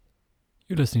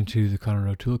You're listening to the Conor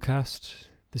O'Toole cast.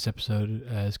 This episode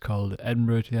is called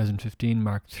Edinburgh 2015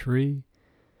 Mark III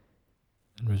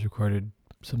and was recorded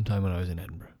sometime when I was in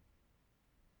Edinburgh.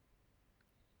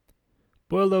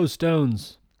 Boil those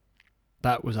stones.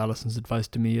 That was Alison's advice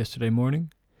to me yesterday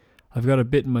morning. I've got a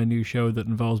bit in my new show that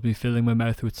involves me filling my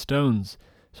mouth with stones,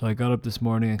 so I got up this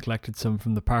morning and collected some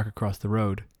from the park across the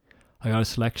road. I got a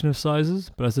selection of sizes,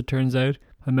 but as it turns out,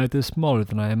 my mouth is smaller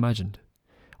than I imagined.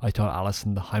 I taught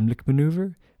Alison the Heimlich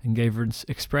manoeuvre and gave her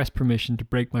express permission to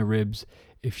break my ribs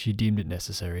if she deemed it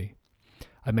necessary.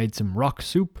 I made some rock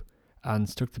soup and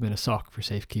stuck them in a sock for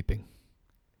safekeeping.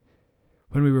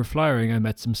 When we were flying, I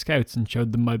met some scouts and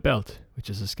showed them my belt,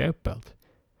 which is a scout belt,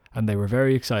 and they were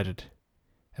very excited.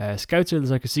 Scouts are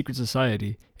like a secret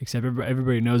society, except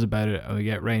everybody knows about it and we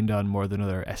get rained on more than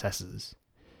other SS's.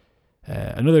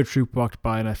 Another troop walked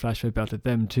by and I flashed my belt at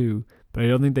them too, but I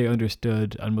don't think they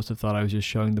understood and must have thought I was just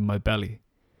showing them my belly.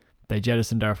 They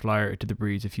jettisoned our flyer into the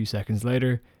breeze a few seconds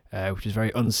later, which is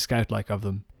very unscout-like of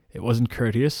them. It wasn't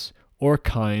courteous or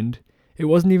kind. It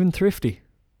wasn't even thrifty.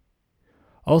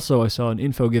 Also, I saw an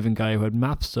info-giving guy who had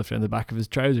maps stuffed down the back of his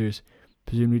trousers,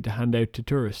 presumably to hand out to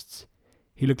tourists.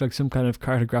 He looked like some kind of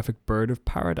cartographic bird of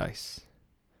paradise.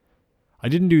 I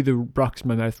didn't do the rocks in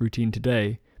my mouth routine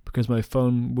today because my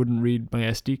phone wouldn't read my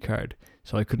SD card,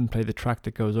 so I couldn't play the track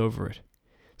that goes over it.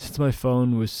 Since my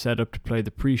phone was set up to play the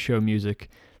pre-show music,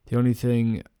 the only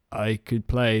thing I could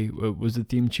play was the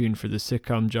theme tune for the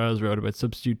sitcom Giles wrote about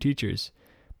substitute teachers.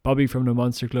 Bobby from the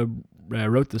Monster Club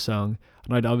wrote the song,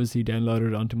 and I'd obviously downloaded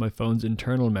it onto my phone's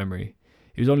internal memory.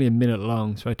 It was only a minute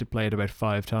long, so I had to play it about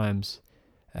 5 times.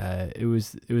 It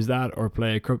was that or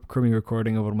play a crummy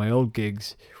recording of one of my old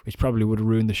gigs, which probably would have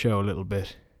ruined the show a little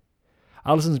bit.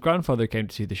 Alison's grandfather came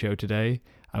to see the show today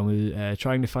and was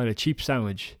trying to find a cheap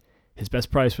sandwich. His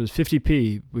best price was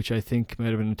 50p, which I think might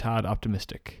have been a tad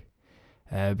optimistic.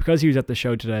 Because he was at the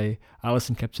show today,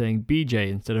 Alison kept saying BJ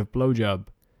instead of blowjob,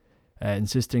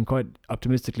 insisting quite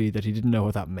optimistically that he didn't know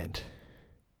what that meant.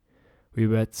 We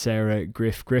met Sarah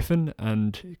Griffin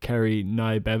and Kerry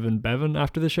Bevan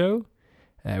after the show.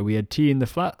 We had tea in the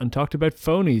flat and talked about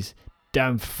phonies.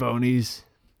 Damn phonies.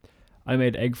 I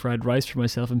made egg fried rice for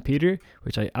myself and Peter,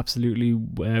 which I absolutely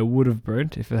would have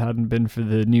burnt if it hadn't been for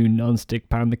the new non-stick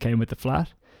pan that came with the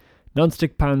flat.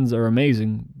 Non-stick pans are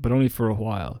amazing, but only for a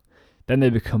while. Then they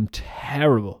become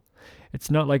terrible. It's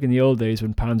not like in the old days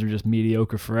when pans were just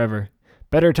mediocre forever.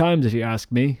 Better times if you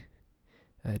ask me.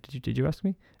 Did you ask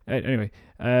me? Anyway,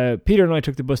 Peter and I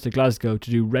took the bus to Glasgow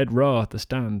to do Red Raw at the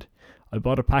stand. I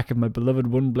bought a pack of my beloved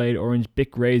one-blade orange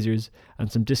Bic razors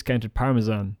and some discounted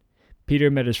Parmesan.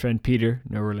 Peter met his friend Peter,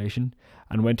 no relation,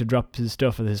 and went to drop his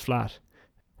stuff at his flat,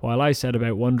 while I set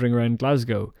about wandering around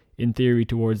Glasgow, in theory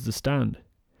towards the stand.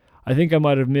 I think I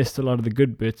might have missed a lot of the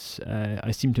good bits.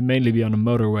 I seem to mainly be on a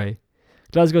motorway.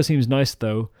 Glasgow seems nice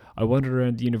though. I wandered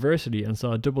around the university and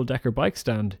saw a double-decker bike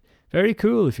stand. Very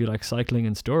cool if you like cycling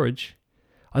and storage.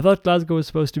 I thought Glasgow was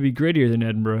supposed to be grittier than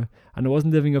Edinburgh, and it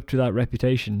wasn't living up to that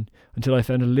reputation until I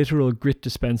found a literal grit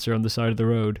dispenser on the side of the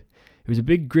road. It was a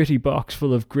big gritty box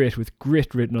full of grit with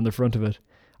grit written on the front of it.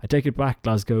 I take it back,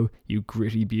 Glasgow, you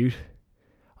gritty beaut.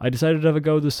 I decided to have a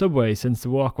go at the subway since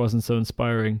the walk wasn't so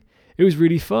inspiring. It was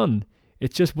really fun.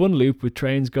 It's just one loop with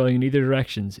trains going in either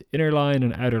directions, inner line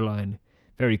and outer line.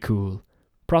 Very cool.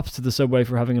 Props to the subway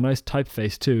for having a nice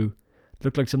typeface too.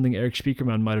 Looked like something Eric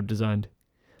Spiekerman might have designed.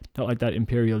 Not like that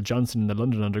Imperial Johnson in the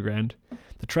London Underground.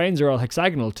 The trains are all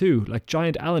hexagonal too, like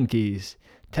giant Allen keys.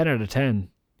 10 out of 10.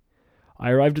 I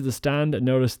arrived at the stand and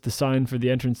noticed the sign for the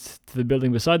entrance to the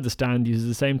building beside the stand uses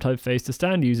the same typeface the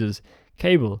stand uses.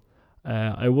 Cable.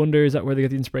 I wonder, is that where they get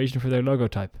the inspiration for their logo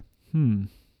type?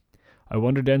 I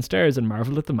wandered downstairs and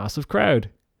marvelled at the massive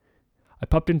crowd. I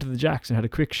popped into the Jacks and had a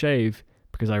quick shave,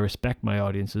 because I respect my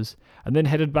audiences, and then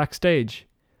headed backstage.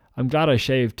 I'm glad I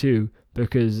shaved too,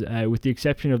 because with the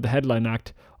exception of the headline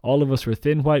act, all of us were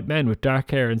thin white men with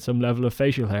dark hair and some level of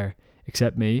facial hair.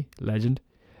 Except me, legend.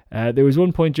 There was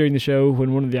one point during the show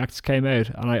when one of the acts came out,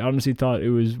 and I honestly thought it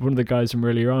was one of the guys from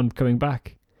earlier on coming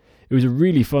back. It was a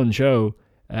really fun show.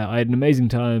 I had an amazing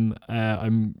time.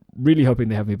 I'm really hoping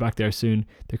they have me back there soon.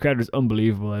 The crowd was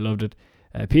unbelievable. I loved it.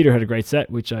 Peter had a great set,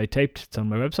 which I taped. It's on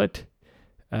my website.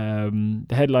 The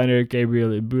headliner,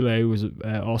 Gabriel Ibule, was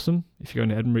awesome. If you're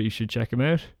going to Edinburgh, you should check him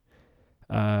out.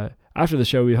 After the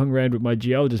show, we hung around with my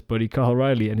geologist buddy, Cathal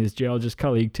Riley, and his geologist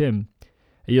colleague, Tim.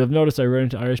 You'll have noticed I run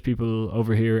into Irish people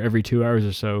over here every 2 hours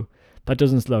or so. That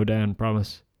doesn't slow down,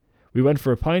 promise. We went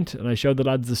for a pint, and I showed the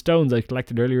lads the stones I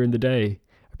collected earlier in the day.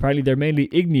 Apparently they're mainly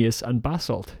igneous and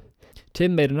basalt.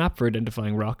 Tim made an app for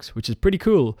identifying rocks, which is pretty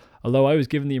cool, although I was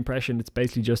given the impression it's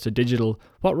basically just a digital,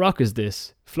 what rock is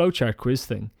this? Flowchart quiz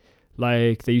thing,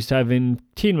 like they used to have in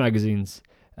teen magazines,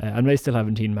 and they still have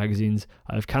in teen magazines.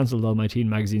 I've cancelled all my teen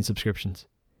magazine subscriptions.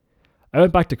 I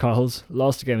went back to Cahill's,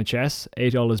 lost a game of chess,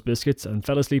 ate all his biscuits, and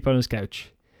fell asleep on his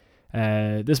couch.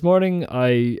 This morning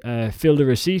I filled a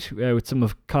receipt with some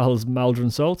of Cahill's Maldron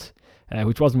salt,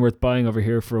 which wasn't worth buying over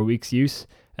here for a week's use,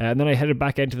 and then I headed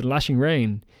back into the lashing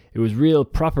rain. It was real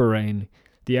proper rain.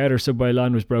 The outer subway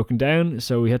line was broken down,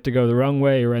 so we had to go the wrong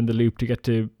way around the loop to get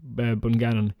to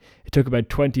Bungannon. It took about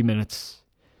 20 minutes.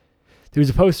 There was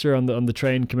a poster on the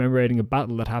train commemorating a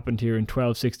battle that happened here in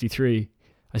 1263.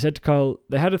 I said to Cahill,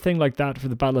 they had a thing like that for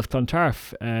the Battle of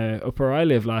Clontarf up where I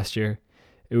live last year.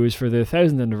 It was for the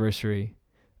 1000th anniversary.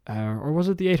 Or was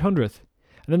it the 800th?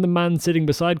 And then the man sitting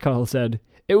beside Cahill said,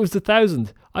 it was the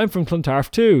 1000th. I'm from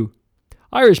Clontarf too.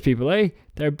 Irish people, eh?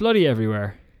 They're bloody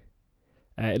everywhere.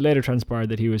 It later transpired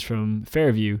that he was from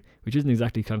Fairview, which isn't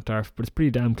exactly Clontarf, but it's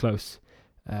pretty damn close.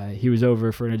 He was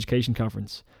over for an education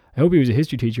conference. I hope he was a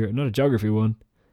history teacher and not a geography one.